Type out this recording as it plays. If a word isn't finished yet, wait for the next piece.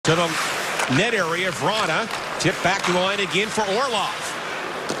To the net area, Vrana. Tip back to the line again for Orlov.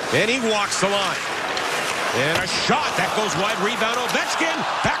 And he walks the line. And a shot that goes wide. Rebound, Ovechkin.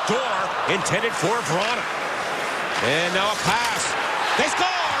 Backdoor intended for Vrana. And now a pass. They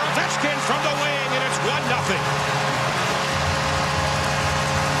score! Ovechkin from the wing, and it's 1-0.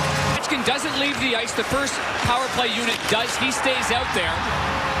 Ovechkin doesn't leave the ice. The first power play unit does. He stays out there.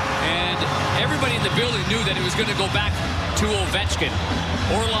 And everybody in the building knew that it was going to go back to Ovechkin.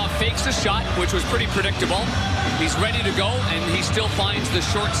 Orlov fakes the shot, which was pretty predictable. He's ready to go, and he still finds the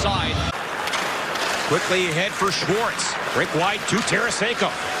short side. Quickly ahead for Schwartz. Break wide to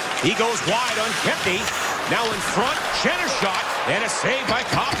Tarasenko. He goes wide on Kempny. Now in front, Schenn a shot, and a save by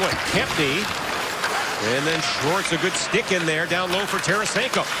Copley. Kempny. And then Schwartz, a good stick in there, down low for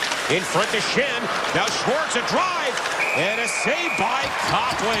Tarasenko. In front to Schenn. Now Schwartz, a drive, and a save by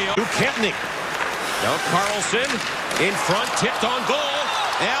Copley to Kempny. Now Carlson in front, tipped on goal.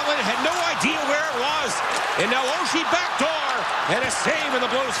 Allen had no idea where it was. And now Oshie backdoor, and a save, and the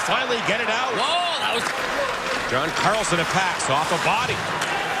Blues finally get it out. Whoa, that was... John Carlson a pass off a body.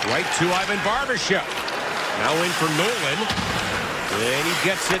 Right to Ivan Barbashev. Now in for Nolan. And he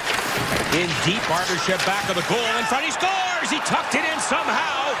gets it in deep. Barbashev back of the goal. In front, he scores! He tucked it in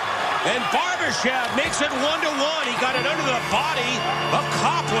somehow. And Barbashev makes it 1-1. He got it under the body of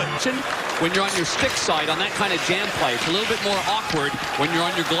Copley. When you're on your stick side on that kind of jam play, it's a little bit more awkward when you're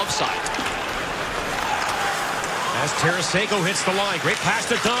on your glove side. As Tarasenko hits the line, great pass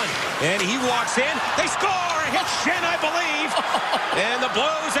to Dunn, and he walks in. They score! Hits Schenn, I believe. And the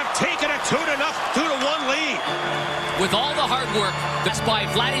Blues have taken a 2-1 lead. With all the hard work that's by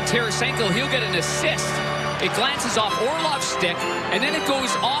Vladimir Tarasenko, he'll get an assist. It glances off Orlov's stick, and then it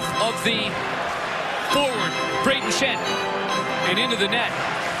goes off of the forward, Brayden Schenn, and into the net.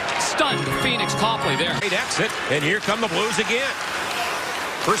 Stunned Phoenix Copley there. Great exit, and here come the Blues again.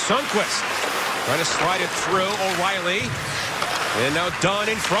 For Sundqvist. Trying to slide it through O'Reilly. And now Dunn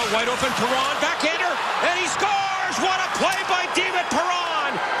in front, wide open, Perron, backhander, and he scores! What a play by David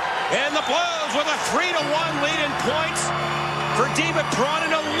Perron! And the Blues with a 3-1 lead in points for David Perron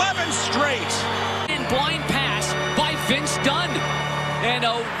in 11 straight. And blind pass by Vince Dunn. And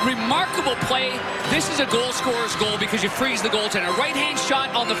a remarkable play. This is a goal scorer's goal because you freeze the goaltender. Right-hand shot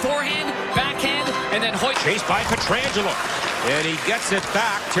on the forehand, backhand, and then Hoyt. Chased by Pietrangelo. And he gets it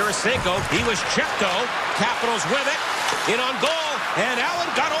back. Tarasenko, he was checked though. Capitals with it. In on goal. And Allen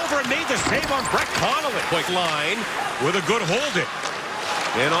got over and made the save on Brett Connolly. Quick line with a good hold it.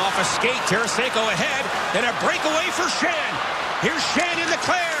 And off a skate, Tarasenko ahead. And a breakaway for Schenn. Here's Schenn in the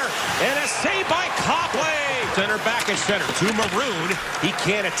clear. And a save by Copley. Center back at center to Maroon. He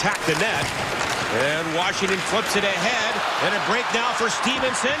can't attack the net. And Washington flips it ahead. And a break now for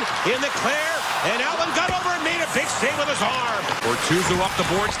Stevenson in the clear. And Allen got over and made a big save with his arm. Bortuzzo up the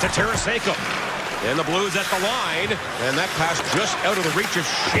boards to Tarasenko. And the Blues at the line. And that pass just out of the reach of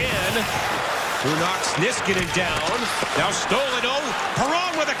Schenn, who knocks Niskanen down. Now stolen. Oh,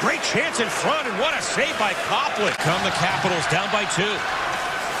 Perron with a great chance in front. And what a save by Copley. Come the Capitals down by 2.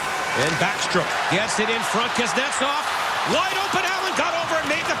 And Backstrom gets it in front. Kuznetsov wide open. Allen got over and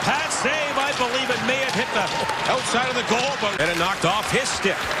made the pad save. I believe it may have hit the outside of the goal, but and it knocked off his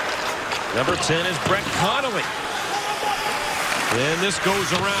stick. Number 10 is Brett Connolly. And this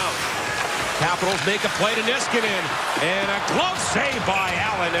goes around. Capitals make a play to Niskanen. And a glove save by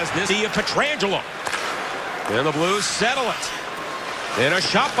Allen as this is Pietrangelo. And the Blues settle it. And a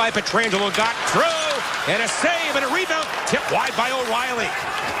shot by Pietrangelo got through. And a save and a rebound. Tipped wide by O'Reilly.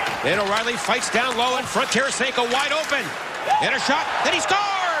 And O'Reilly fights down low in front. Tarasenko wide open. And a shot. Then he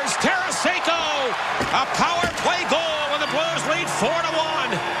scores! Tarasenko! A power play goal and the Blues lead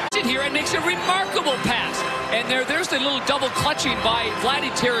 4-1. Here and makes a remarkable pass. And there's the little double clutching by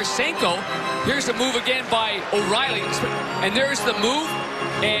Vladimir Tarasenko. Here's the move again by O'Reilly. And there's the move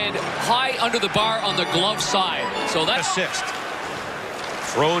and high under the bar on the glove side. So that's assist.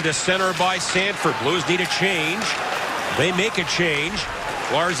 Thrown to center by Sanford. Blues need a change. They make a change.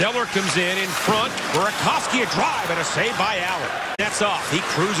 Lars Eller comes in front. Burakovsky a drive and a save by Allen. That's off. He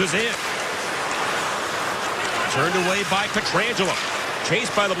cruises in. Turned away by Pietrangelo.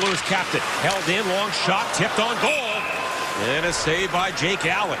 Chased by the Blues captain. Held in, long shot, tipped on goal. And a save by Jake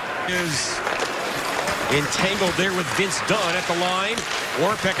Allen. Is entangled there with Vince Dunn at the line.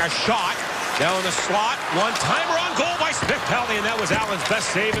 Orpik a shot. Down in the slot. One-timer on goal by Smith-Pelly, and that was Allen's best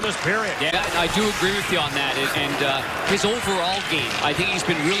save in this period. Yeah, I do agree with you on that. And his overall game, I think he's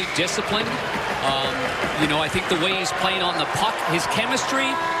been really disciplined. You know, I think the way he's playing on the puck, his chemistry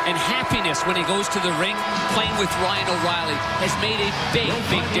and happiness when he goes to the ring, playing with Ryan O'Reilly, has made a big,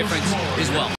 big difference as well.